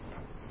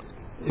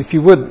If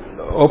you would,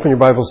 open your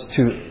Bibles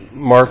to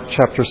Mark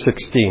chapter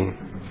 16.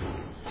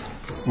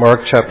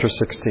 Mark chapter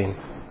 16.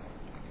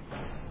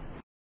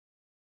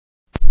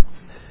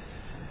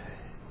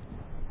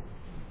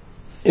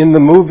 In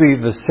the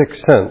movie The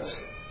Sixth Sense,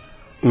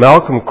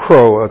 Malcolm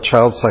Crowe, a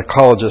child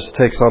psychologist,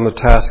 takes on the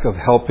task of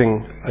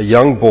helping a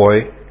young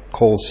boy,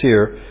 Cole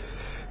Sear,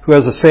 who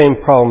has the same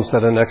problems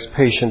that an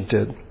ex-patient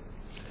did.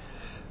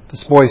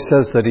 This boy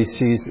says that he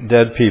sees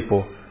dead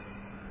people,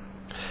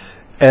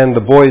 and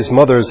the boy's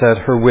mother is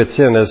at her wits'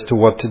 end as to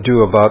what to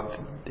do about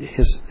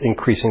his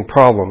increasing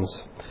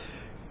problems.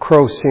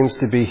 Crowe seems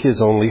to be his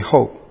only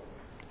hope.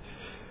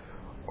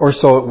 Or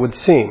so it would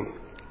seem.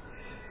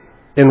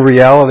 In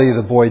reality,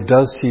 the boy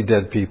does see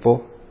dead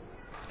people,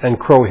 and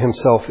Crowe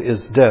himself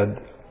is dead,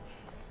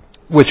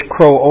 which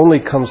Crowe only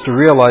comes to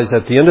realize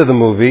at the end of the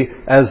movie,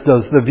 as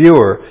does the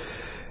viewer.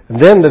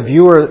 Then the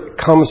viewer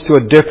comes to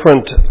a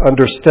different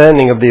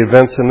understanding of the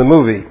events in the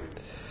movie.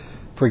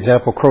 For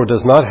example, Crowe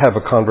does not have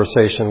a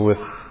conversation with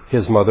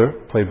his mother,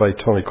 played by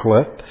Toni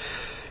Collette.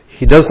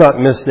 He does not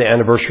miss the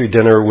anniversary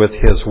dinner with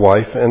his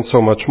wife, and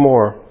so much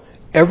more.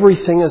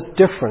 Everything is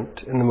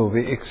different in the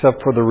movie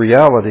except for the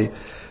reality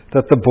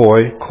that the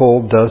boy,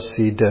 Cole, does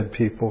see dead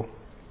people.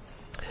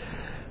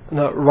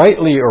 Now,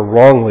 rightly or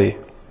wrongly,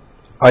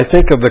 I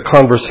think of the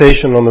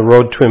conversation on the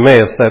road to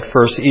Emmaus that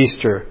first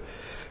Easter,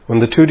 when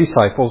the two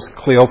disciples,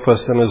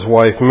 Cleopas and his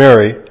wife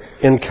Mary,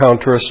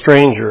 encounter a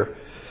stranger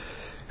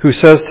who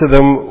says to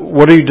them,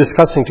 "What are you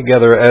discussing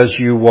together as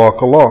you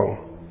walk along?"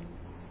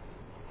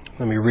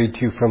 Let me read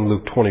to you from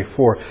Luke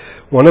 24.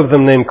 One of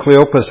them, named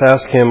Cleopas,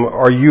 asked him,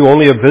 "Are you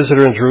only a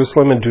visitor in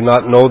Jerusalem and do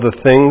not know the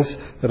things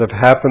that have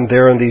happened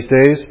there in these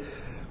days?"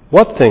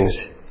 "What things?"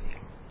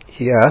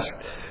 he asked.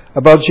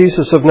 "About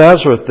Jesus of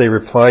Nazareth," they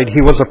replied.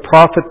 "He was a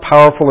prophet,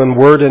 powerful in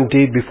word and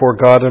deed before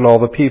God and all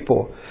the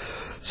people.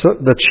 So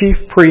the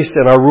chief priest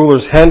and our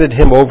rulers handed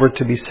him over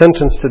to be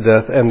sentenced to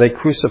death, and they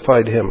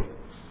crucified him.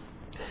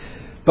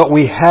 But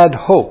we had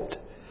hoped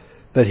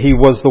that he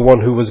was the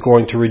one who was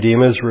going to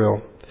redeem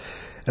Israel.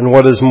 And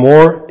what is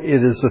more,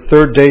 it is the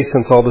third day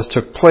since all this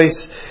took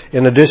place.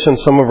 In addition,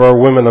 some of our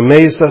women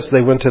amazed us.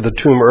 They went to the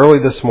tomb early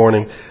this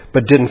morning,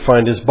 but didn't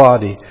find his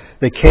body.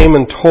 They came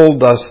and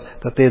told us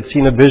that they had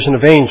seen a vision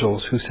of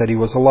angels who said he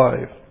was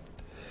alive.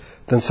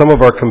 Then some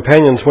of our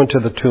companions went to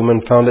the tomb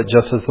and found it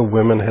just as the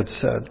women had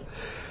said.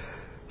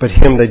 But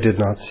him they did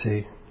not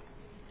see."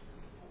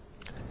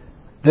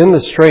 Then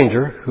the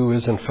stranger, who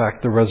is in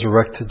fact the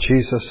resurrected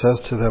Jesus, says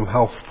to them,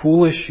 "How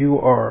foolish you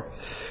are,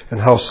 and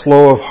how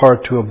slow of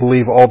heart to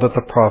believe all that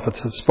the prophets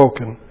had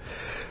spoken.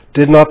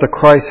 Did not the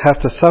Christ have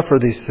to suffer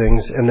these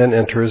things and then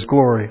enter his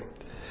glory?"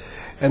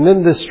 And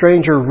then this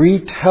stranger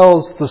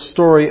retells the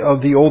story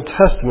of the Old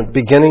Testament,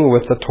 beginning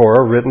with the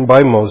Torah written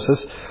by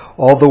Moses,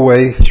 all the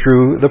way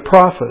through the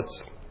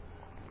prophets.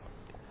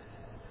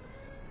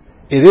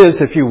 It is,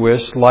 if you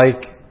wish,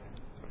 like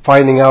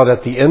finding out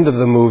at the end of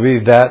the movie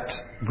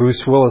that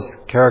Bruce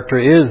Willis' character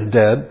is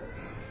dead,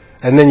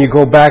 and then you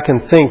go back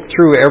and think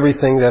through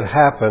everything that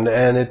happened,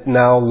 and it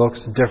now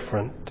looks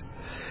different.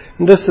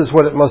 And this is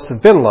what it must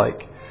have been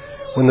like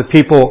when the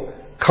people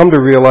come to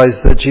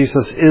realize that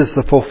Jesus is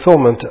the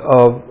fulfillment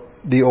of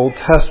the Old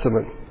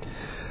Testament.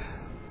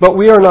 But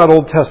we are not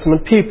Old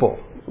Testament people.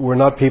 We're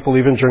not people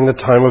even during the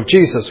time of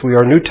Jesus. We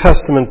are New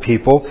Testament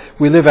people.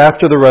 We live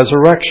after the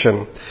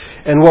resurrection.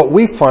 And what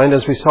we find,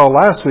 as we saw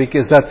last week,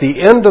 is that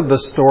the end of the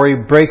story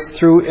breaks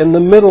through in the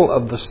middle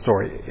of the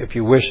story. If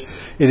you wish,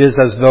 it is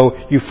as though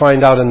you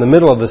find out in the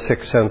middle of The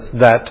Sixth Sense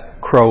that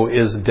Crowe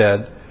is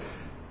dead.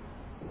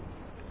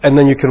 And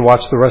then you can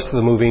watch the rest of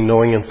the movie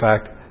knowing, in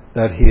fact,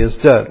 that he is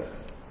dead.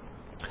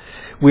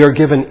 We are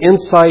given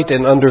insight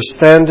and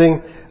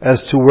understanding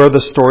as to where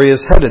the story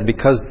is headed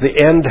because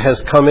the end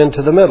has come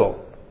into the middle.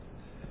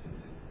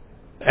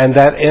 And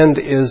that end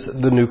is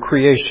the new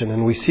creation,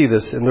 and we see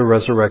this in the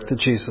resurrected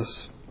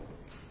Jesus.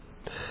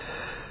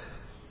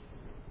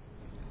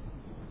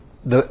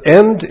 The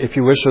end, if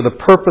you wish, or the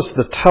purpose,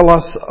 the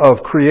telos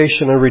of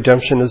creation and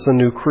redemption is the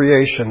new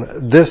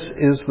creation. This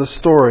is the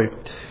story.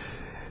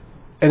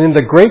 And in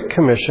the Great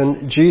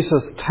Commission,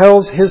 Jesus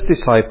tells his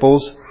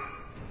disciples,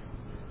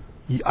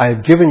 "I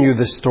have given you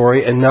this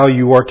story, and now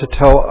you are to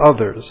tell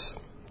others."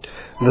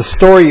 The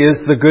story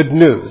is the good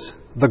news,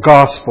 the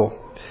gospel.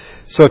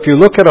 So if you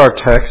look at our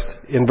text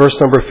in verse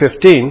number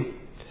 15,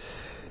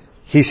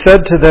 he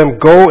said to them,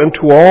 "Go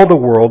into all the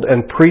world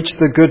and preach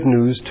the good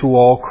news to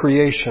all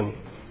creation."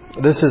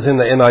 This is in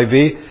the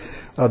NIV.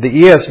 The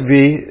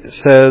ESV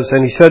says,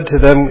 "And he said to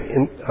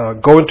them,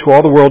 go into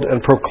all the world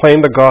and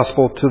proclaim the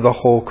gospel to the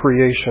whole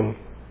creation."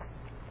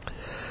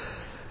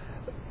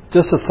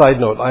 Just a side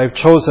note, I've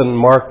chosen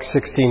Mark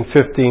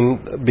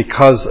 16:15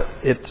 because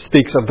it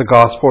speaks of the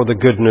gospel or the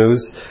good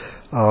news.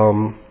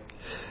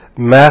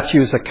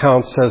 Matthew's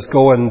account says,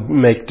 "Go and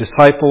make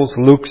disciples."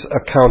 Luke's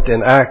account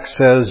in Acts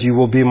says, "You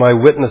will be my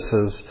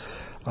witnesses."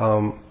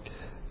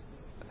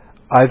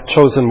 I've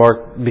chosen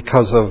Mark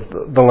because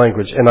of the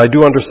language. And I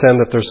do understand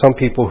that there's some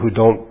people who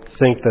don't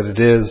think that it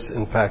is,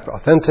 in fact,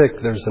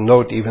 authentic. There's a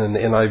note even in the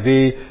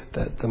NIV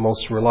that the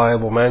most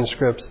reliable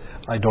manuscripts.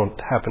 I don't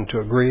happen to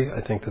agree.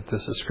 I think that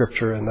this is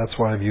Scripture, and that's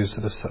why I've used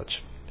it as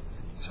such.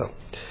 So,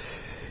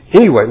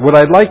 anyway, what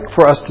I'd like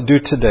for us to do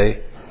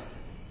today,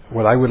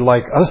 what I would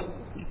like us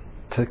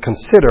to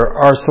consider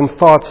are some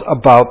thoughts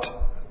about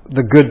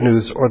the good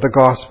news or the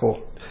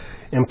gospel,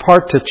 in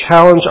part to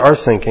challenge our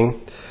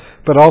thinking,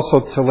 but also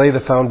to lay the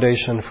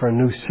foundation for a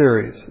new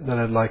series that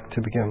I'd like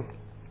to begin.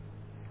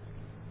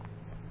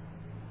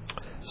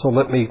 So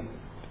let me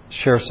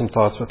share some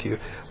thoughts with you.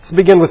 Let's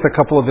begin with a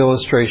couple of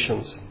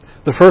illustrations.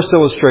 The first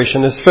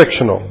illustration is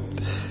fictional,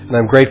 and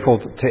I'm grateful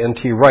to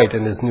N.T. Wright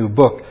in his new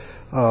book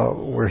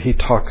where he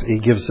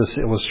gives this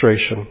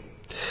illustration.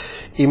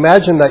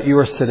 Imagine that you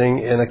are sitting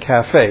in a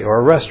cafe or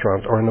a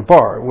restaurant or in a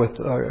bar with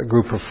a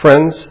group of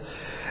friends,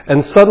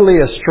 and suddenly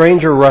a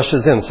stranger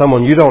rushes in,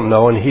 someone you don't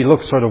know, and he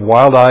looks sort of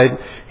wild-eyed.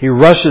 He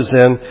rushes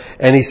in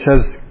and he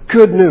says,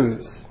 "Good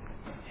news."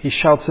 He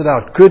shouts it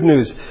out, "Good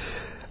news.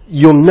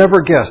 You'll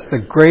never guess, the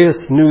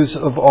greatest news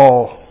of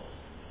all."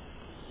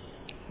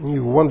 And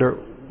you wonder,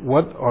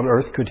 what on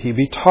earth could he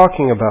be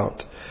talking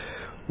about?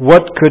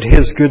 What could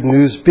his good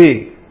news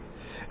be?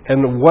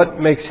 And what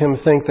makes him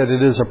think that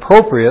it is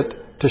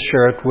appropriate to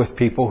share it with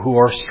people who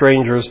are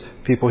strangers,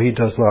 people he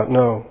does not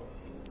know?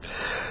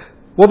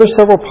 Well, there's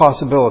several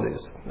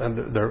possibilities,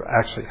 and there are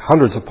actually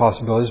hundreds of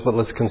possibilities, but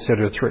let's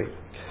consider three.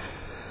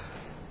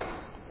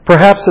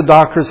 Perhaps the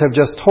doctors have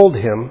just told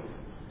him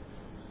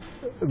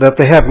that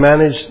they have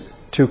managed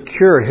to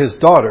cure his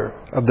daughter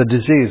of the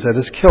disease that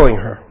is killing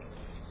her.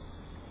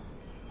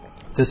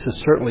 This is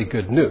certainly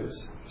good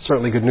news.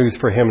 Certainly good news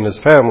for him and his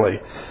family.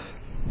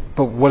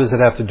 But what does it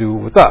have to do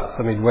with us?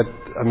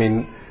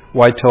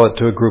 Why tell it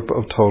to a group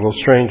of total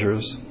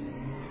strangers?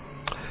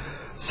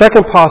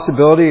 Second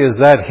possibility is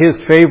that his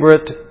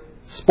favorite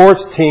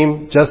sports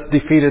team just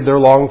defeated their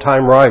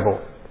longtime rival.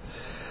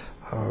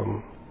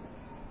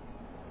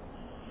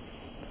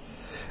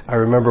 I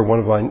remember one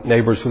of my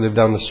neighbors who lived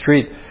down the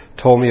street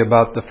told me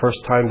about the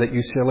first time that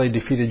UCLA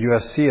defeated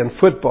USC in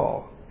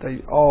football.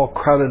 They all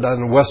crowded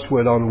on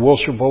Westwood on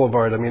Wilshire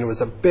Boulevard. It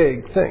was a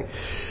big thing.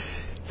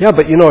 Yeah,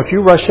 but if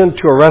you rush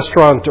into a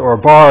restaurant or a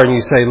bar and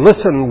you say,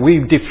 "Listen,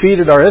 we've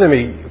defeated our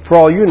enemy," for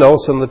all you know,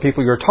 some of the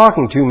people you're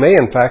talking to may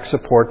in fact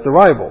support the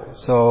rival.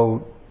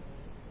 So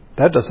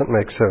that doesn't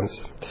make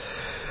sense.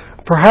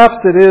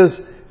 Perhaps it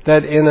is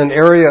that in an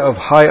area of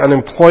high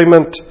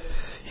unemployment,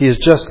 he has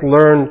just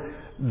learned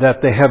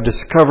that they have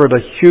discovered a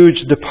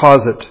huge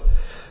deposit,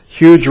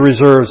 huge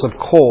reserves of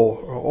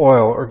coal or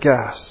oil or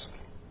gas.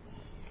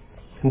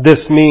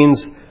 This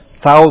means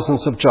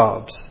thousands of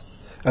jobs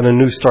and a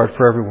new start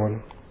for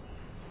everyone.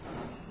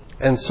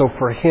 And so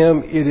for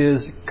him, it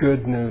is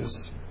good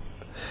news.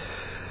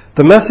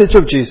 The message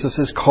of Jesus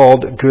is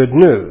called good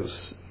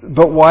news.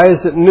 But why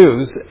is it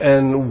news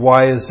and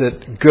why is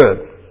it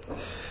good?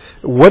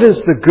 What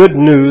is the good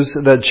news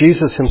that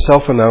Jesus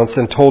himself announced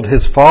and told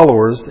his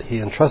followers, he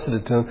entrusted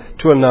it to them,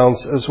 to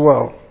announce as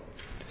well?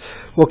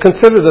 Well,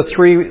 consider the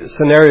three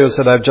scenarios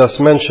that I've just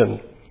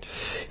mentioned.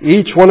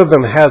 Each one of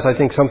them has, I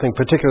think, something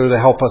particular to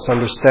help us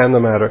understand the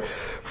matter.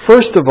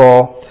 First of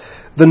all,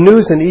 the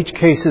news in each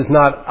case is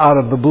not out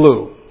of the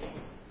blue.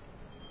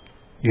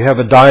 You have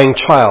a dying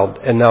child,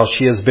 and now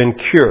she has been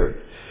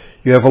cured.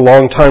 You have a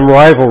long-time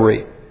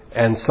rivalry,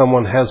 and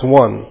someone has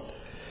won.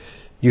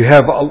 You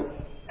have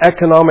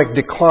economic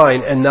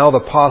decline, and now the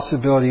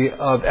possibility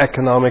of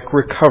economic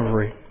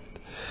recovery.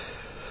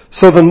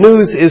 So the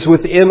news is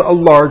within a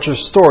larger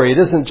story. It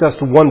isn't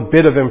just one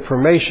bit of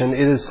information.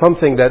 It is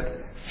something that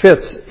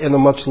fits in a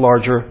much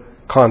larger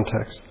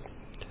context.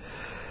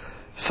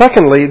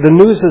 Secondly, the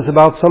news is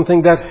about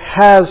something that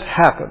has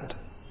happened.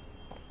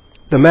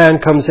 The man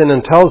comes in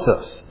and tells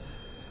us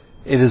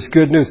it is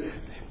good news.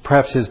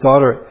 Perhaps his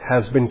daughter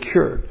has been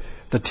cured.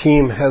 The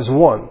team has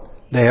won.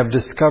 They have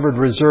discovered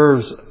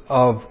reserves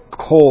of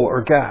coal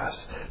or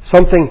gas.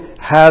 Something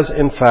has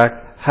in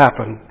fact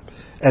happened.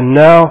 And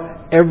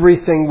now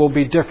everything will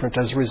be different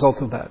as a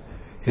result of that.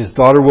 His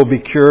daughter will be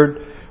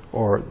cured,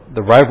 or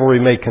the rivalry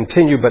may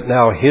continue, but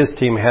now his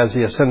team has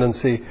the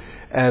ascendancy,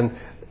 and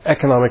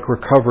economic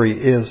recovery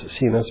is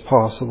seen as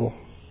possible.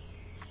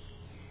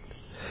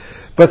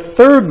 But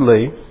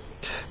thirdly,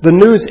 the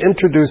news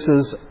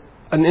introduces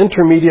an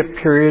intermediate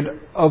period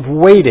of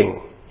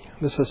waiting.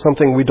 This is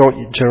something we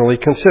don't generally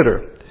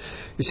consider.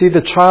 You see,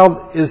 the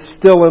child is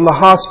still in the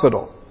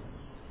hospital.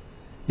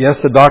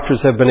 Yes, the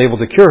doctors have been able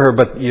to cure her,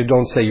 but you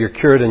don't say you're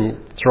cured and you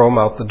throw them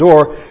out the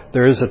door.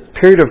 There is a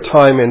period of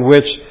time in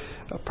which,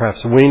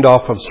 perhaps weaned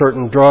off of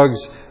certain drugs,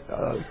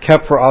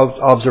 kept for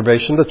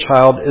observation, the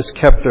child is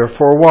kept there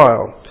for a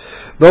while.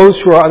 Those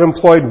who are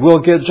unemployed will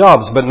get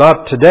jobs, but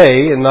not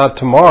today and not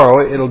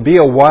tomorrow. It'll be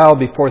a while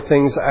before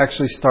things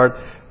actually start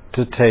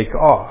to take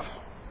off.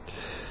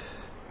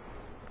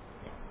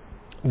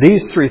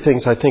 These three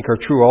things, I think, are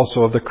true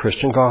also of the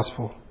Christian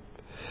gospel.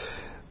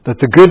 That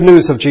the good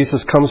news of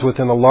Jesus comes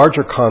within a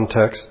larger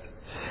context.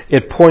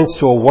 It points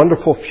to a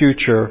wonderful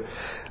future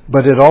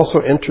but it also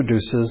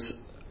introduces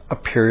a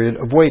period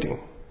of waiting.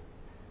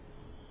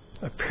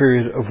 A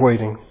period of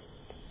waiting.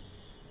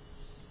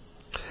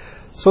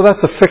 So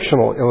that's a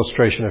fictional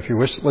illustration, if you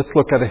wish. Let's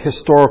look at a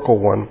historical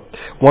one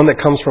that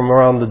comes from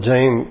around the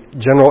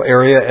general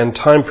area and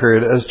time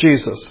period as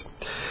Jesus.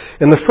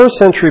 In the 1st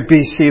century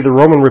BC, the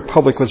Roman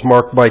Republic was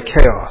marked by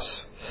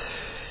chaos.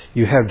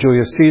 You have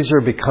Julius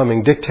Caesar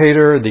becoming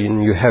dictator,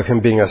 then you have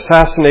him being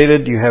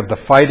assassinated, you have the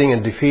fighting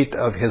and defeat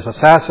of his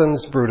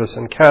assassins, Brutus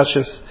and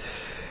Cassius,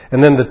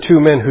 and then the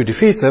two men who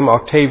defeat them,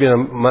 Octavian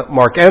and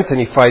Mark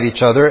Antony, fight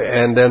each other,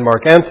 and then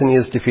Mark Antony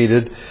is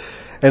defeated,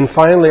 and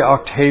finally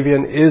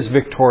Octavian is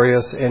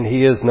victorious, and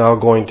he is now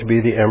going to be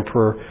the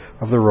emperor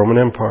of the Roman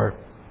Empire.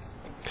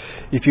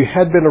 If you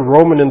had been a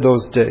Roman in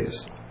those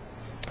days,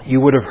 you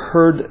would have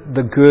heard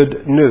the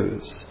good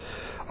news.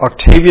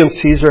 Octavian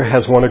Caesar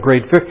has won a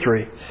great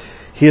victory.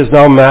 He is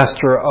now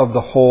master of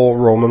the whole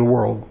Roman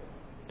world.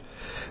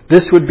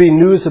 This would be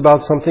news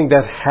about something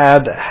that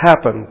had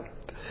happened.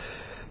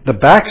 The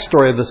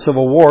backstory of the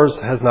civil wars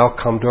has now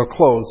come to a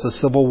close. The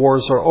civil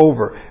wars are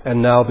over,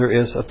 and now there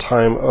is a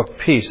time of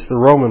peace, the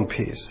Roman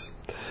peace.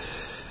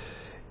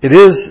 It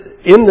is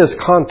in this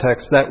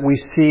context that we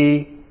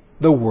see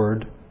the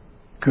word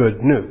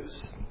good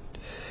news.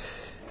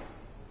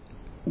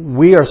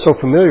 We are so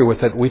familiar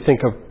with it, we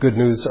think of good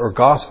news or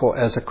gospel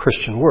as a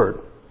Christian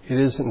word. It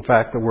is, in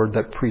fact, the word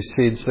that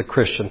precedes the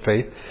Christian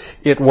faith.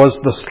 It was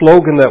the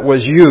slogan that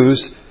was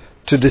used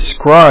to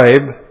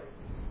describe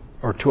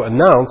or to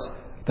announce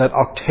that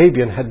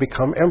Octavian had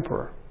become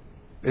emperor.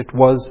 It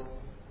was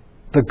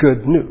the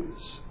good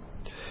news.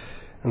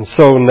 And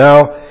so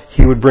now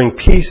he would bring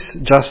peace,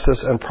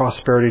 justice, and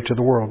prosperity to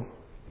the world.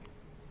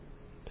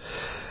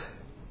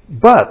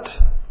 But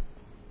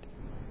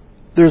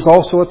there's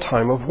also a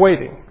time of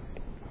waiting.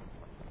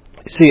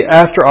 See,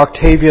 after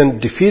Octavian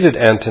defeated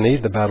Antony,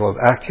 the Battle of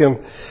Actium,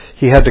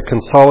 he had to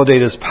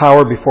consolidate his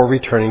power before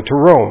returning to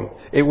Rome.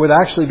 It would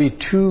actually be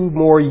 2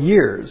 more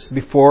years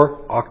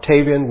before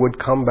Octavian would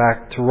come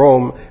back to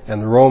Rome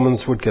and the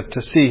Romans would get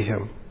to see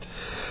him.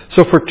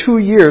 So for 2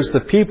 years, the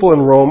people in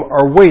Rome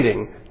are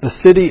waiting. The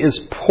city is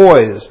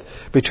poised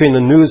between the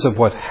news of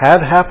what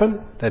had happened,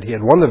 that he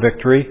had won the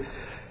victory,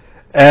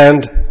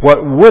 and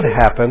what would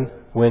happen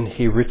when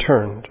he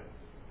returned.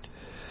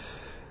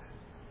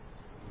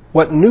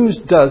 What news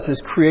does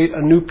is create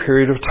a new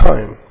period of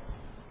time.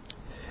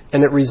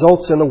 And it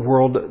results in a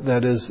world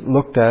that is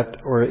looked at,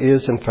 or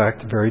is in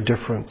fact very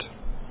different.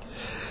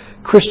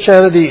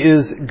 Christianity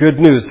is good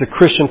news. The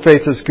Christian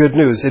faith is good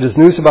news. It is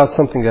news about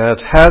something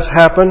that has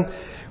happened,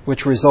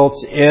 which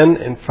results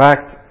in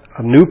fact,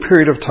 a new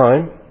period of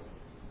time.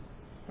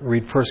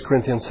 Read 1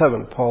 Corinthians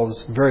 7. Paul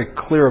is very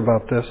clear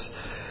about this.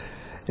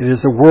 It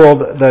is a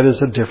world that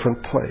is a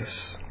different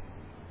place.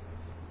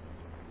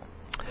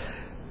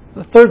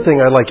 The third thing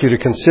I'd like you to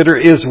consider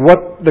is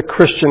what the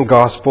Christian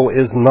gospel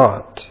is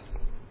not.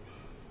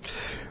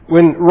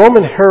 When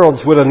Roman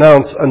heralds would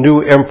announce a new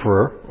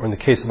emperor, or in the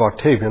case of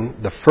Octavian,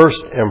 the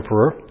first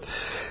emperor,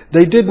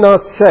 they did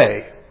not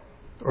say,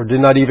 or did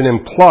not even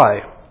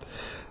imply,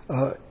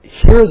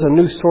 here's a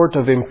new sort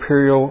of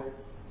imperial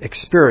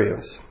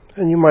experience,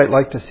 and you might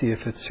like to see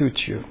if it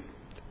suits you.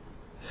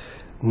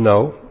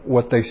 No,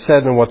 what they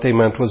said and what they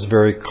meant was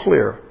very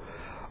clear.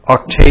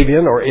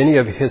 Octavian, or any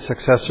of his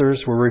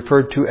successors, were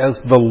referred to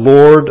as the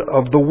Lord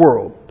of the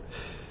world.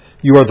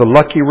 You are the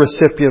lucky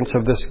recipients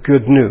of this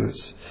good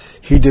news.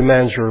 He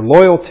demands your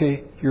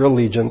loyalty, your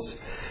allegiance,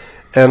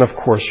 and of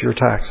course your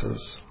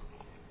taxes.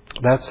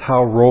 That's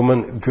how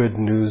Roman good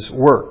news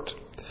worked.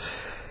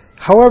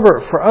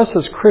 However, for us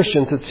as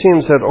Christians, it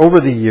seems that over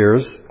the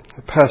years,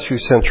 the past few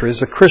centuries,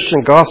 the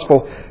Christian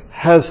gospel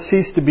has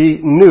ceased to be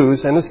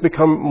news and has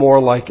become more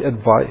like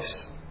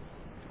advice.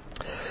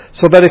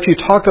 So that if you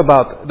talk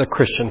about the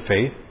Christian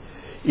faith,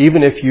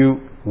 even if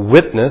you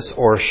witness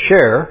or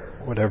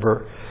share,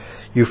 whatever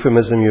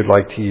euphemism you'd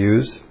like to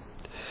use,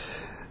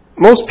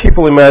 most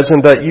people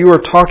imagine that you are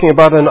talking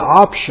about an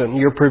option.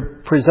 You're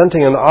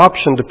presenting an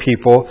option to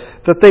people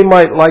that they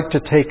might like to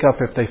take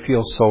up if they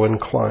feel so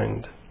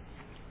inclined.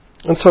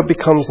 And so it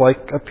becomes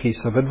like a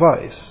piece of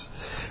advice.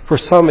 For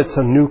some, it's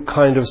a new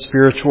kind of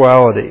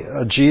spirituality,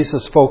 a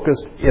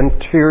Jesus-focused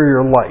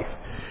interior life.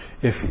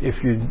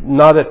 If you're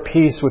not at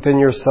peace within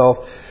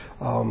yourself,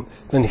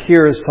 then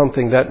here is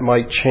something that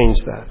might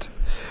change that.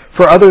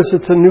 For others,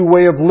 it's a new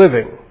way of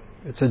living.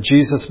 It's a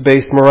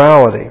Jesus-based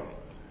morality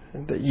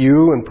that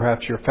you and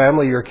perhaps your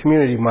family, your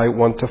community might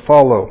want to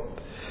follow.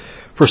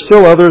 For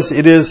still others,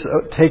 it is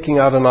taking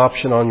out an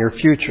option on your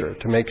future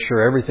to make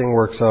sure everything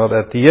works out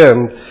at the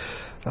end,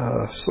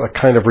 a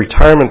kind of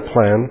retirement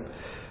plan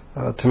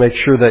to make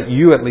sure that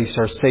you at least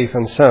are safe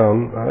and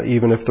sound,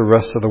 even if the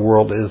rest of the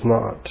world is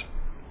not.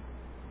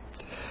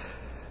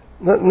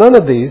 None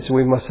of these,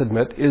 we must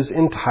admit, is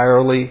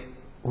entirely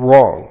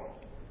wrong.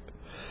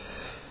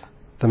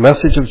 The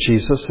message of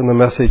Jesus and the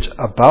message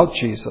about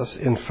Jesus,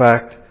 in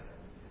fact,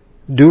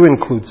 do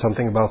include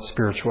something about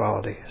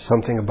spirituality,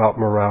 something about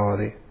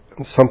morality,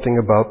 and something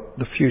about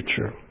the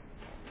future.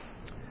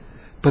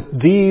 But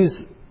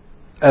these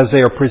as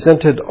they are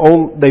presented,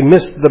 they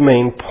miss the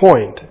main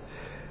point.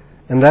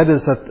 And that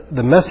is that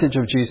the message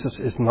of Jesus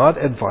is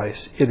not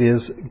advice, it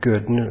is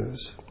good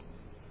news.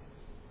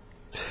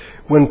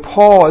 When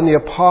Paul and the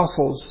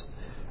apostles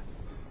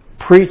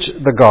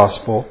preached the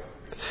gospel,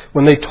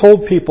 when they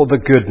told people the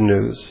good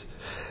news,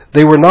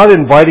 they were not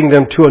inviting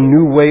them to a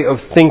new way of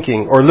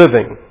thinking or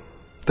living.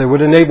 They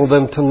would enable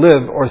them to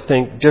live or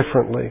think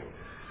differently.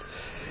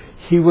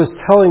 He was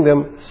telling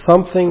them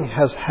something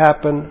has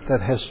happened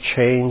that has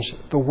changed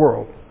the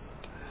world.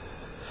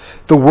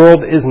 The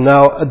world is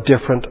now a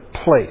different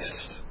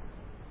place.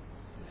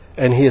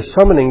 And he is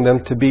summoning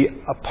them to be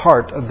a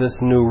part of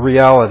this new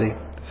reality,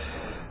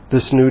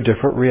 this new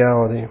different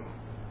reality.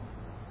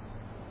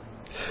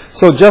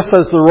 So just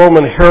as the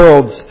Roman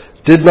heralds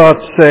did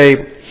not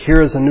say,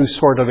 here is a new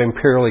sort of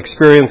imperial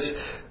experience,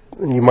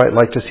 and you might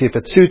like to see if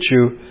it suits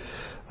you,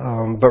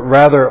 but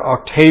rather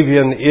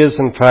Octavian is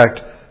in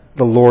fact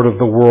the Lord of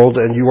the world,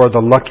 and you are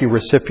the lucky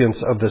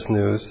recipients of this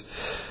news.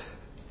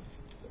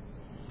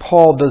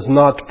 Paul does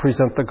not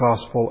present the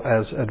gospel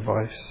as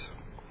advice.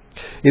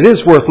 It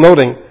is worth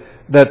noting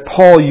that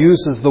Paul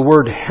uses the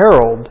word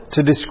herald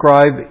to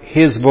describe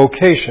his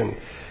vocation.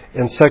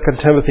 In 2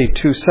 Timothy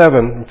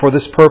 2:7, for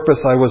this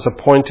purpose I was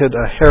appointed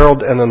a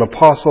herald and an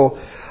apostle.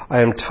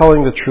 I am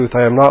telling the truth,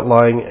 I am not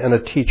lying, and a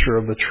teacher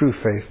of the true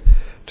faith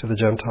to the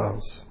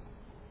Gentiles.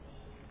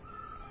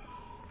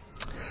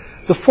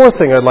 The fourth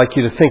thing I'd like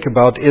you to think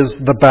about is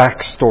the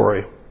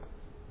backstory.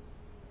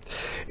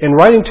 In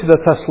writing to the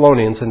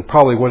Thessalonians, and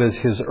probably what is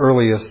his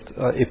earliest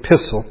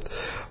epistle,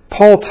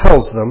 Paul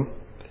tells them,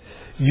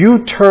 you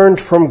turned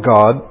to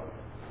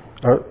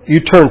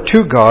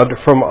God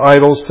from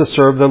idols to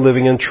serve the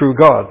living and true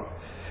God,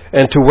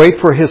 and to wait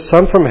for his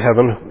Son from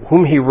heaven,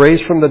 whom he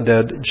raised from the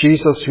dead,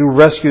 Jesus, who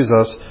rescues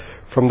us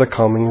from the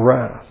coming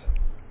wrath.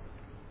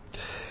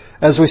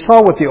 As we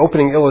saw with the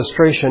opening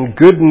illustration,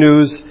 good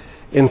news,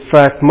 in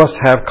fact, must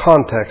have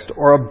context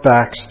or a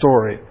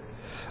backstory.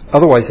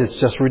 Otherwise, it's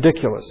just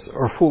ridiculous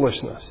or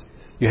foolishness.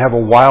 You have a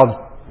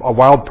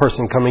wild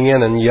person coming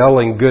in and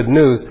yelling good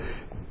news.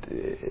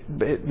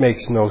 It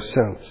makes no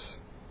sense.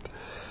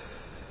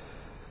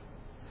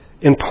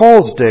 In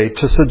Paul's day,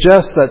 to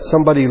suggest that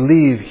somebody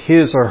leave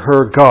his or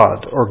her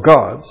God or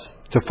gods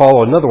to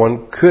follow another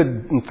one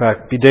could, in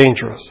fact, be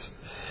dangerous.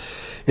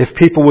 If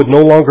people would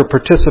no longer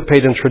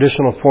participate in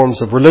traditional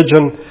forms of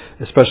religion,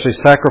 especially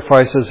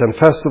sacrifices and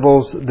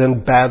festivals,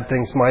 then bad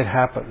things might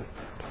happen,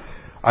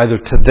 either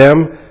to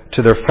them,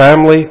 to their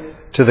family,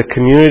 to the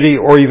community,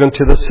 or even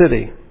to the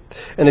city.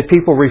 And if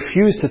people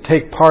refuse to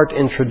take part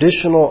in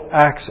traditional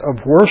acts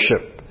of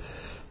worship,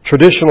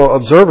 traditional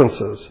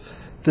observances,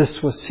 this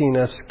was seen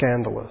as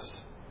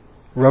scandalous,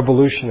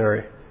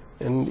 revolutionary,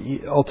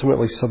 and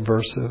ultimately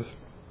subversive.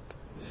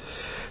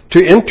 To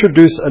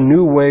introduce a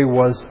new way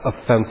was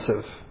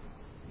offensive.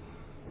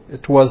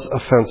 It was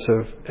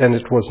offensive, and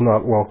it was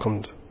not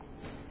welcomed.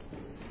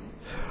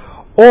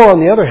 Or,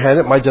 on the other hand,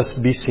 it might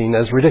just be seen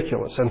as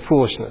ridiculous and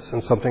foolishness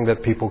and something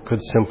that people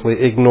could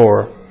simply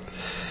ignore,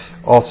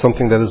 or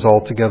something that is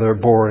altogether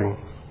boring.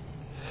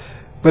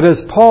 But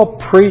as Paul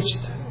preached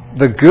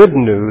the good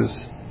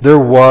news, there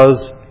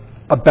was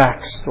a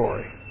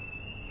backstory.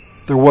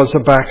 There was a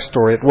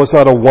backstory. It was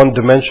not a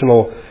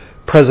one-dimensional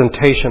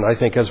presentation, I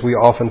think, as we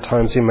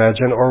oftentimes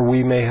imagine, or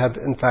we may have,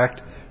 in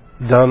fact,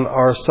 done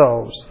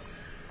ourselves.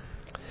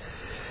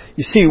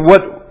 You see,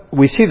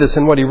 we see this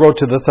in what he wrote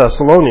to the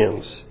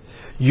Thessalonians.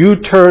 You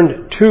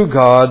turned to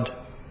God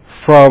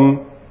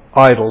from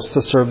idols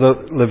to serve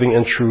the living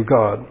and true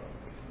God.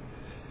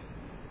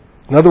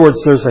 In other words,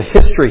 there's a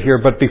history here,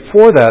 but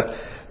before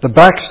that, the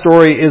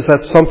backstory is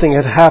that something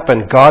had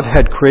happened. God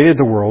had created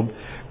the world.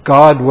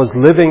 God was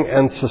living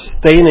and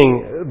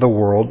sustaining the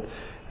world,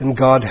 and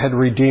God had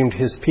redeemed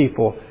his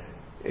people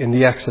in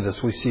the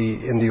Exodus we see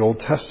in the Old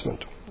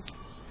Testament.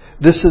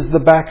 This is the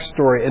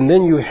backstory, and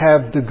then you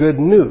have the good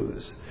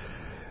news.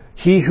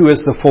 He who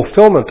is the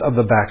fulfillment of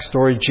the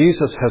backstory,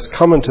 Jesus, has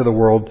come into the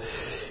world.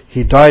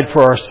 He died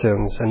for our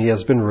sins, and he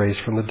has been raised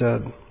from the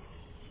dead.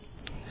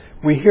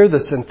 We hear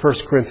this in 1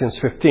 Corinthians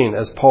 15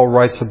 as Paul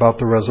writes about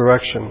the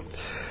resurrection.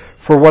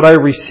 For what I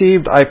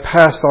received, I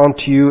passed on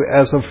to you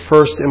as of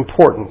first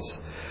importance,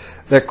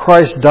 that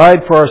Christ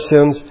died for our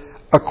sins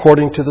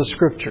according to the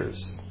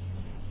Scriptures.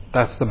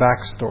 That's the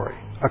backstory,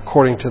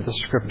 according to the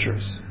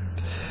Scriptures.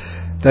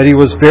 That he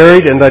was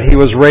buried and that he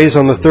was raised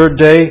on the third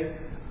day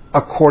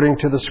according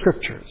to the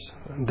Scriptures.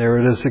 And there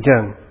it is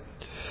again.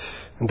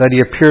 And that he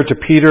appeared to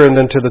Peter and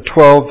then to the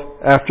 12.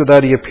 After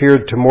that he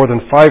appeared to more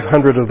than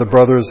 500 of the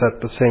brothers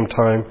at the same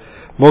time,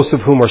 most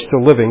of whom are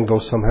still living, though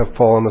some have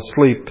fallen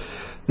asleep.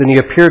 Then he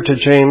appeared to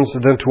James,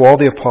 then to all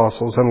the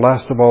apostles, and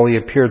last of all he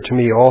appeared to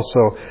me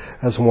also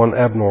as one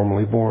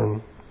abnormally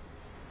born.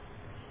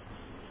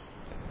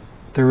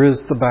 There is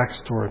the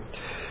backstory.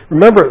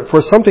 Remember,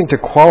 for something to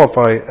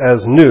qualify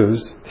as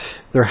news,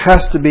 there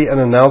has to be an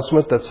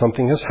announcement that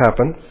something has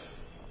happened,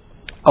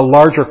 a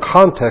larger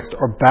context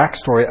or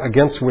backstory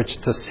against which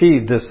to see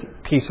this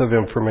piece of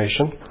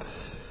information,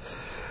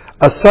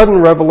 a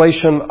sudden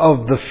revelation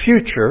of the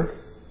future,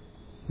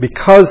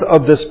 Because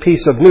of this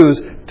piece of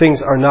news,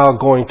 things are now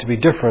going to be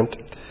different.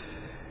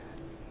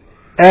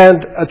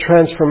 And a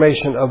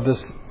transformation of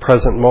this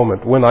present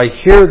moment. When I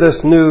hear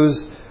this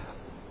news,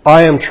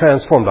 I am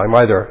transformed. I'm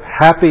either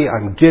happy,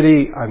 I'm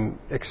giddy, I'm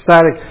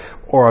ecstatic,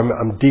 or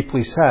I'm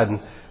deeply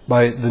saddened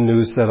by the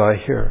news that I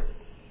hear.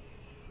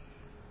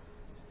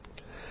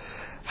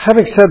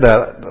 Having said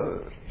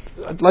that,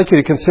 I'd like you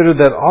to consider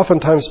that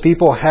oftentimes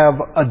people have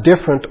a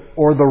different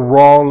or the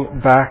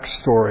wrong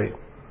backstory.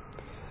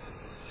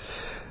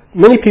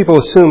 Many people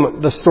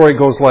assume the story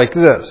goes like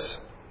this.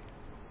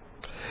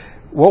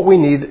 What we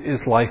need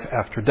is life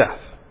after death.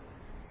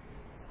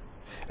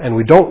 And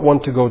we don't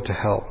want to go to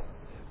hell.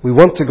 We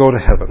want to go to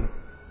heaven.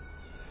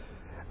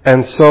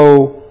 And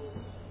so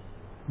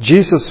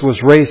Jesus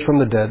was raised from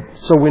the dead,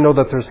 so we know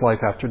that there's life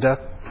after death.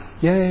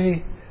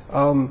 Yay!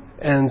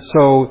 And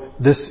so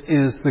this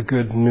is the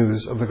good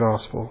news of the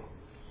gospel.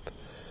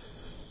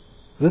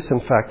 This, in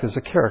fact, is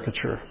a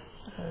caricature.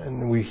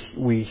 And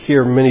we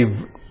hear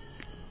many,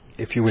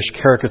 if you wish,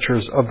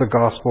 caricatures of the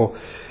gospel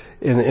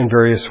in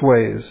various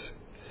ways.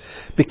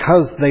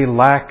 Because they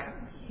lack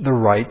the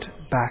right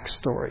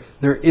backstory.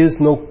 There is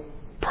no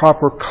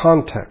proper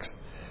context.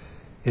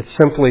 It's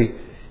simply,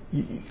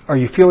 are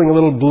you feeling a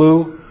little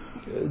blue?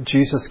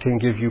 Jesus can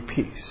give you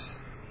peace.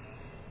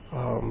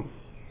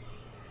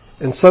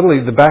 And suddenly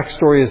the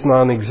backstory is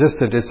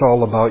non-existent. It's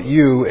all about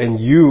you, and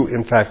you,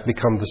 in fact,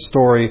 become the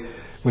story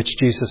which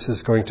Jesus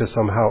is going to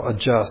somehow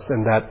adjust,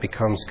 and that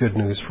becomes good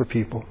news for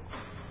people.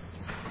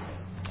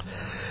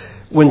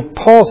 When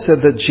Paul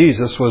said that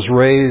Jesus was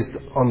raised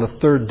on the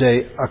third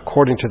day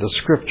according to the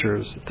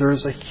Scriptures, there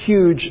is a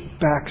huge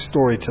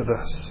backstory to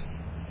this.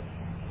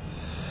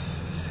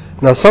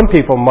 Now, some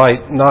people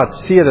might not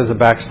see it as a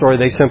backstory.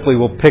 They simply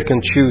will pick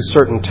and choose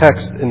certain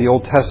texts in the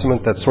Old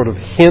Testament that sort of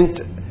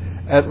hint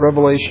at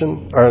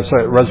resurrection.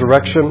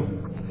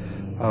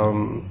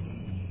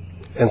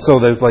 And so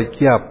they're like,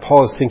 yeah,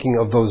 Paul is thinking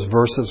of those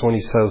verses when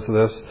he says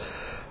this.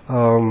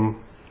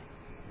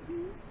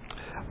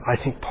 I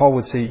think Paul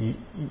would say,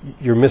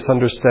 you're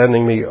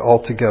misunderstanding me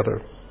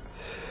altogether.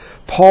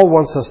 Paul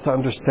wants us to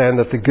understand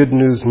that the good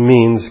news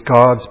means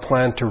God's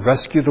plan to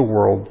rescue the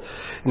world,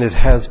 and it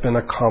has been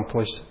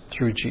accomplished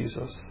through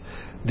Jesus.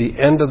 The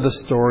end of the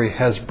story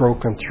has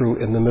broken through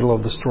in the middle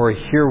of the story.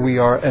 Here we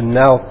are, and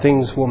now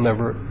things will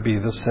never be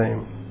the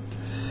same.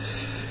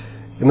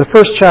 In the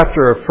first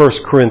chapter of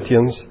 1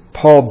 Corinthians,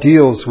 Paul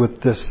deals with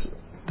this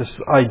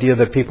idea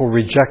that people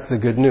reject the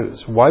good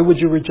news. Why would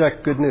you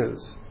reject good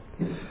news?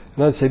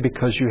 And I'd say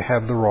because you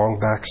have the wrong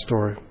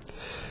backstory.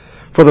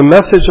 For the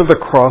message of the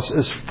cross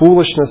is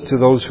foolishness to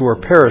those who are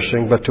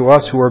perishing, but to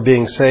us who are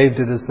being saved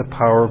it is the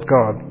power of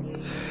God.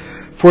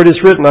 For it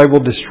is written, I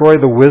will destroy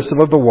the wisdom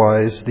of the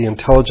wise, the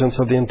intelligence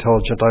of the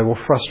intelligent I will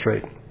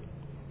frustrate.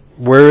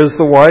 Where is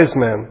the wise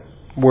man?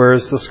 Where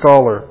is the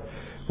scholar?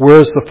 Where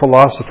is the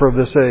philosopher of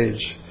this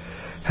age?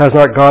 Has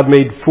not God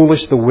made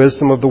foolish the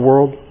wisdom of the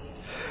world?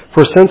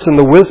 For since in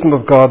the wisdom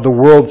of God the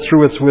world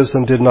through its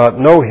wisdom did not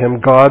know him,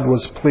 God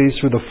was pleased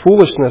through the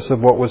foolishness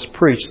of what was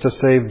preached to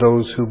save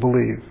those who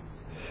believe.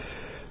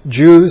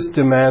 Jews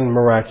demand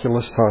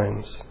miraculous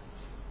signs,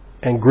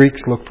 and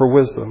Greeks look for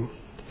wisdom.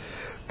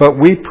 But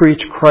we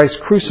preach Christ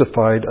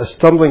crucified, a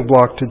stumbling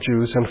block to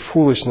Jews and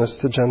foolishness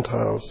to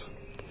Gentiles.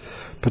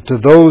 But to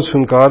those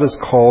whom God has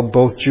called,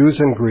 both Jews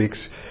and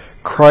Greeks,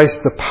 Christ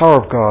the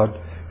power of God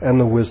and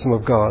the wisdom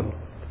of God.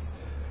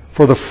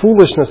 For the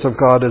foolishness of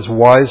God is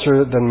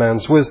wiser than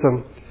man's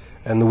wisdom,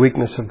 and the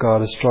weakness of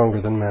God is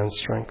stronger than man's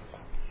strength.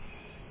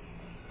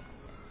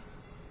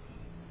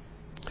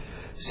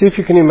 See if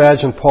you can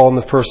imagine Paul in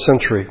the first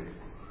century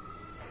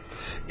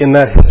in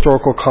that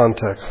historical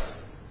context.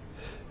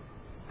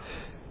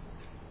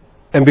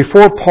 And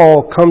before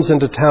Paul comes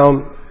into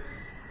town,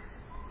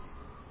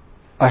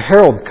 a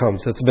herald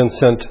comes that's been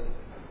sent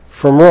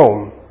from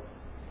Rome.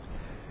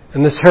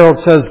 And this herald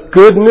says,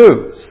 good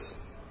news.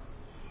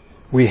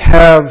 We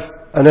have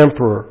an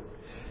emperor.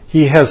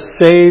 He has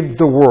saved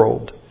the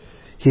world.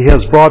 He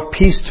has brought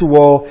peace to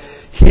all.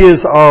 He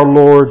is our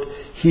Lord.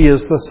 He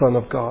is the Son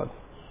of God.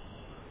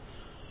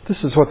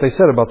 This is what they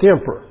said about the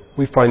emperor.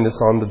 We find this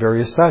on the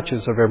various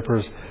statues of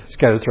emperors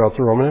scattered throughout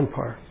the Roman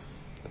Empire.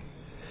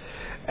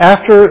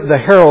 After the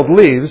herald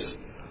leaves,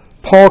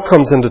 Paul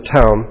comes into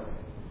town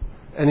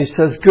and he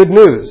says, good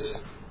news.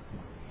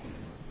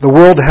 The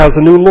world has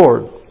a new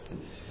Lord.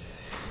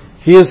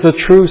 He is the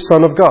true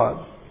Son of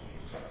God.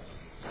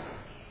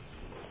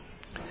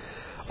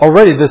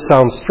 Already this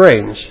sounds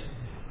strange.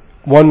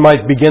 One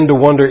might begin to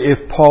wonder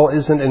if Paul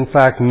isn't in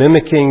fact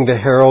mimicking the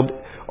herald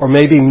or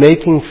maybe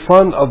making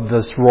fun of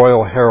this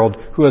royal herald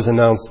who has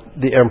announced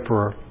the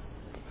emperor.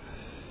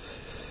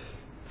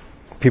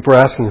 People are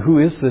asking, who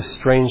is this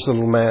strange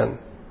little man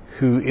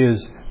who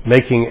is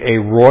making a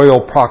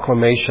royal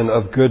proclamation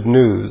of good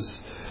news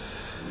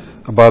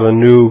about a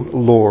new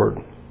Lord?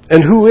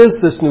 And who is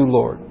this new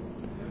Lord?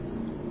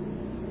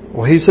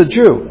 Well, he's a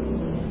Jew.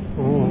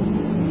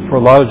 For a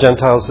lot of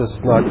Gentiles,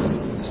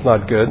 it's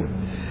not good.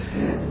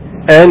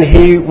 And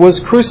he was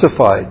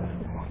crucified.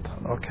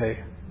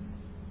 Okay.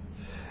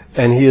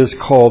 and he is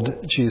called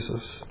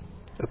Jesus.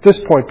 At this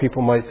point,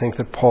 people might think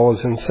that Paul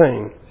is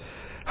insane.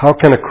 How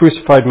can a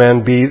crucified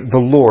man be the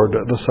Lord,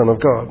 the Son of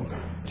God?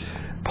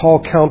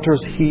 Paul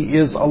counters, he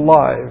is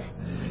alive.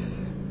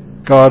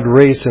 God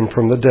raised him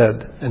from the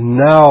dead. And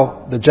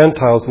now the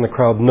Gentiles in the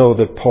crowd know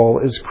that Paul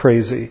is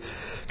crazy.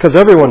 Because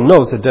everyone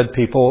knows that dead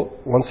people,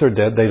 once they're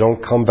dead, they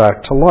don't come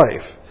back to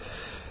life.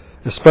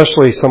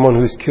 Especially someone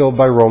who's killed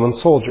by Roman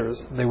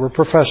soldiers. They were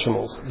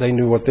professionals. They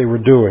knew what they were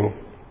doing.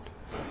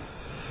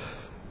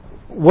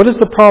 What is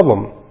the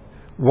problem?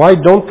 Why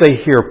don't they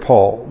hear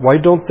Paul? Why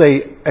don't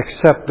they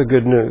accept the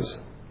good news?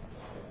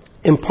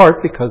 In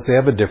part because they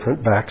have a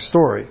different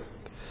backstory.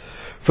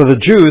 For the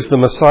Jews, the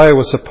Messiah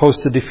was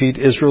supposed to defeat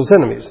Israel's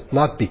enemies,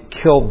 not be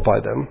killed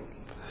by them.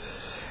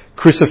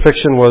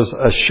 Crucifixion was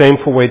a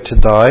shameful way to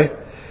die,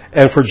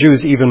 and for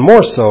Jews even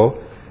more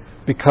so,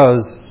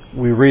 because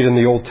we read in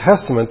the Old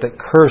Testament that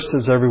cursed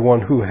is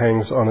everyone who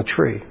hangs on a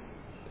tree.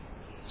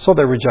 So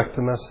they reject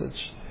the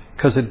message,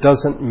 because it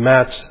doesn't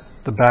match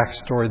the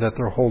backstory that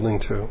they're holding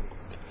to.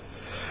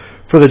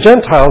 For the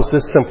Gentiles,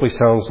 this simply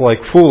sounds like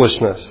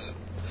foolishness,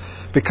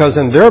 because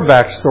in their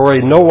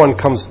backstory, no one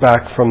comes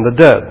back from the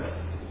dead.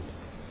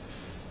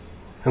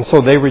 And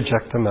so they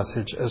reject the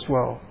message as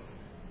well.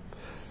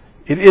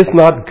 It is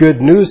not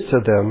good news to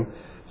them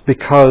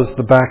because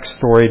the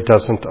backstory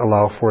doesn't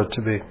allow for it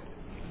to be.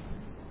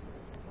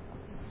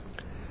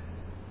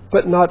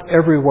 But not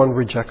everyone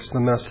rejects the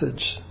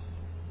message.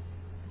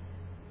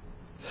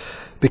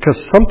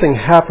 Because something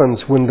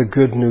happens when the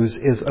good news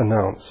is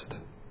announced.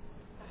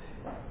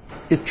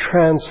 It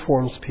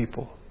transforms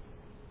people.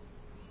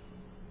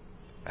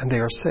 And they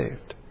are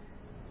saved.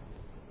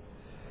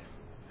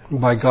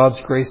 By God's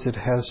grace, it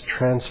has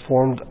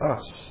transformed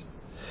us.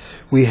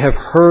 We have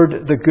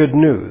heard the good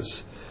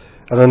news,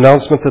 an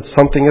announcement that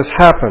something has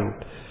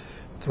happened.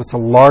 So it's a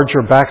larger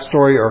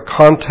backstory or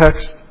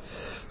context,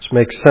 which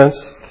makes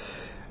sense.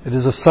 It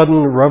is a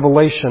sudden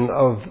revelation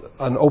of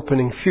an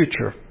opening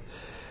future.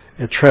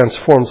 It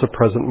transforms the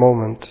present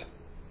moment.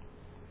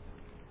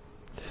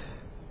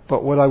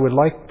 But what I would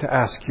like to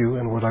ask you,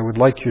 and what I would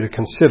like you to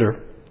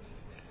consider,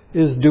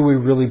 is, do we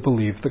really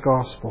believe the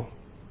gospel?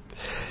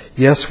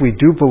 Yes, we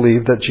do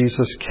believe that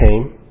Jesus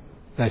came,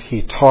 that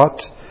he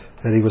taught,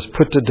 that he was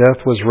put to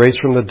death, was raised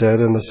from the dead,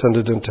 and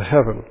ascended into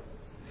heaven.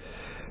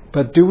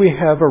 But do we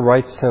have a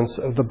right sense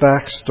of the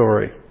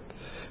backstory,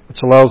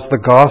 which allows the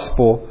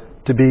gospel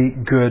to be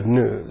good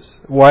news?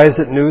 Why is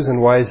it news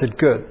and why is it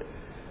good?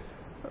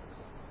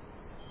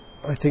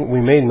 I think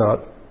we may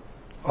not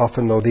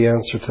often know the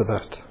answer to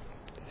that.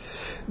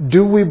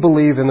 Do we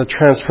believe in the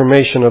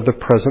transformation of the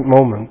present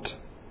moment?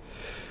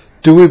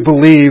 Do we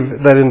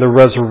believe that in the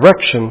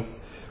resurrection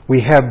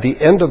we have the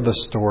end of the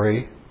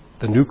story,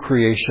 the new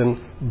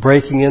creation,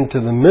 breaking into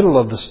the middle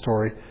of the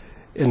story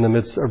in the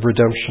midst of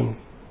redemption?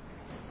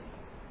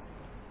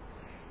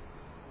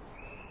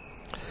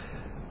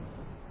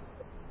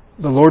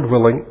 The Lord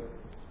willing,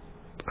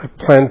 I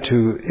plan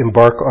to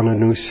embark on a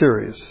new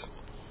series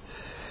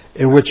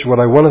in which what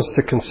I want us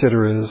to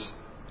consider is,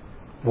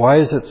 why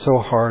is it so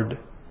hard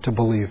to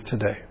believe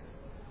today?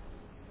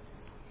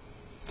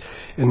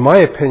 In my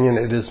opinion,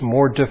 it is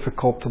more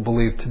difficult to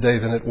believe today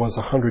than it was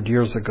 100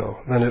 years ago,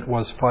 than it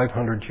was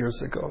 500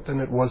 years ago, than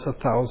it was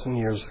 1,000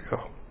 years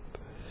ago.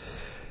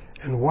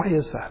 And why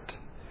is that?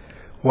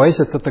 Why is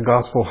it that the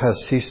gospel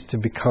has ceased to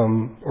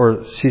become,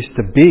 or ceased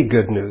to be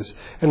good news,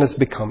 and has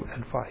become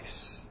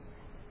advice?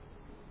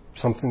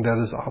 Something that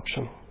is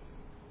optional.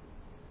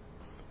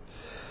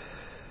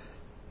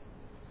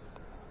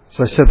 As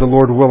I said, the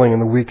Lord willing, in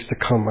the weeks to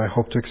come, I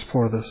hope to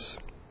explore this.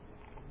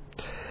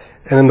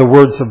 And in the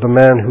words of the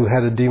man who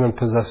had a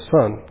demon-possessed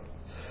son,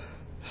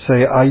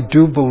 say, I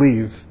do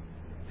believe,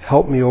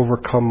 help me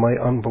overcome my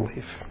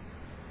unbelief.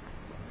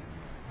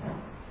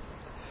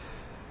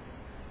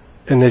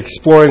 In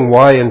exploring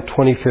why in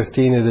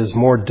 2015 it is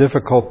more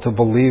difficult to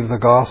believe the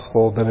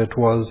gospel than it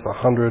was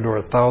 100 or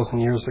 1,000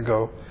 years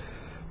ago,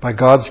 by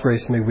God's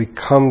grace may we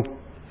come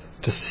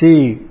to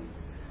see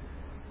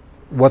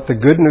what the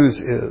good news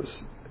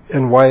is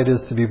and why it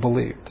is to be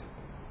believed.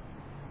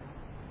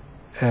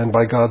 And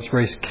by God's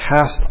grace,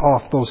 cast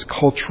off those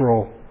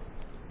cultural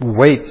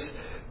weights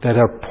that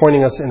are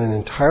pointing us in an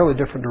entirely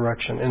different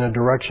direction, in a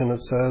direction that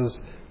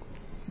says,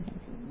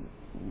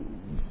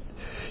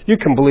 you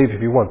can believe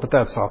if you want, but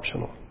that's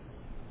optional.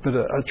 But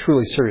a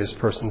truly serious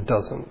person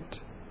doesn't.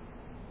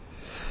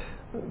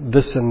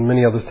 This and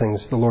many other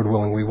things, the Lord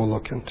willing, we will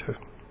look into.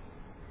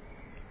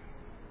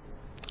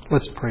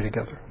 Let's pray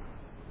together.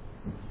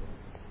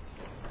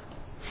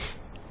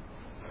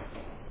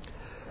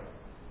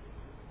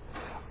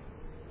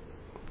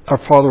 Our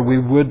Father, we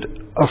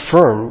would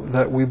affirm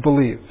that we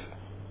believe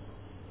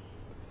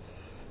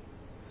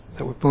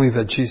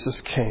that Jesus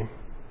came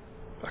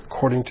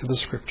according to the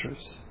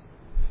Scriptures.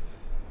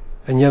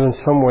 And yet in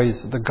some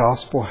ways the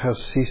gospel has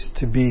ceased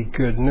to be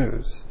good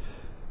news.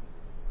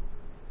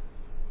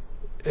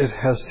 It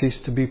has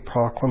ceased to be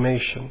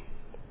proclamation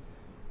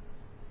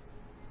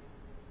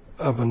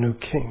of a new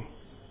king,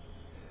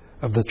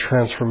 of the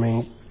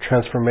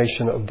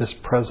transformation of this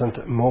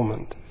present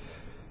moment.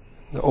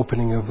 the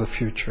opening of the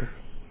future.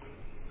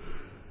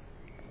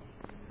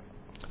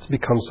 It's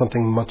become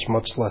something much,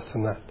 much less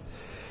than that.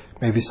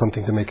 Maybe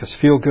something to make us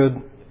feel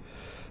good,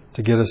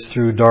 to get us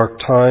through dark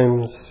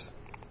times,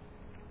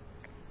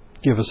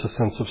 give us a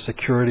sense of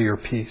security or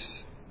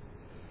peace.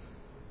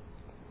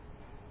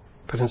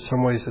 But in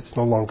some ways, it's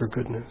no longer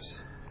good news.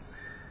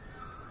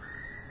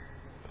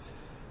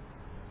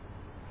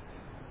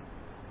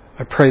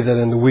 I pray that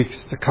in the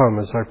weeks to come,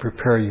 as I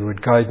prepare, you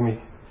would guide me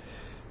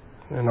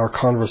in our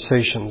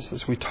conversations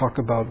as we talk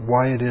about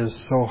why it is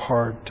so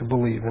hard to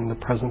believe in the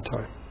present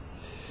time.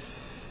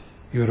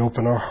 You would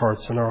open our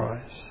hearts and our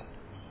eyes,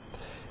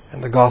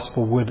 and the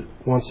gospel would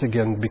once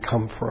again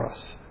become for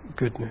us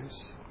good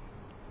news.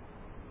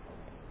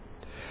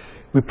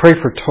 We pray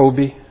for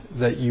Toby,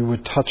 that you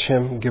would touch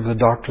him, give the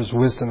doctors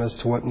wisdom as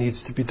to what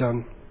needs to be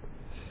done.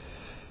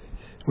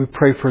 We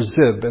pray for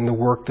Zib and the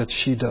work that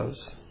she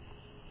does.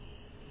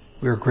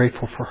 We are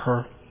grateful for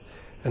her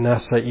and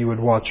ask that you would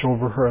watch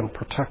over her and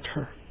protect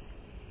her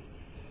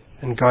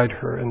and guide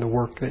her in the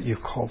work that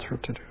you've called her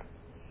to do.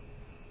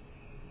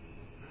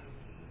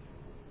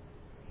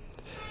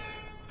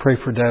 Pray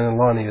for Dan and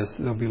Lonnie as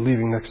they'll be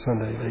leaving next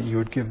Sunday, that you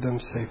would give them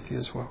safety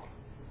as well.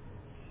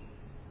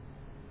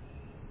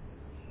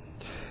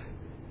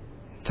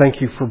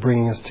 Thank you for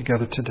bringing us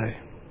together today.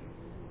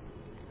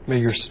 May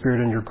your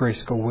Spirit and your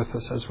grace go with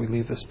us as we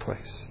leave this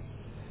place.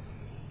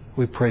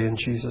 We pray in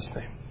Jesus'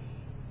 name.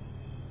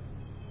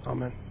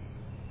 Amen.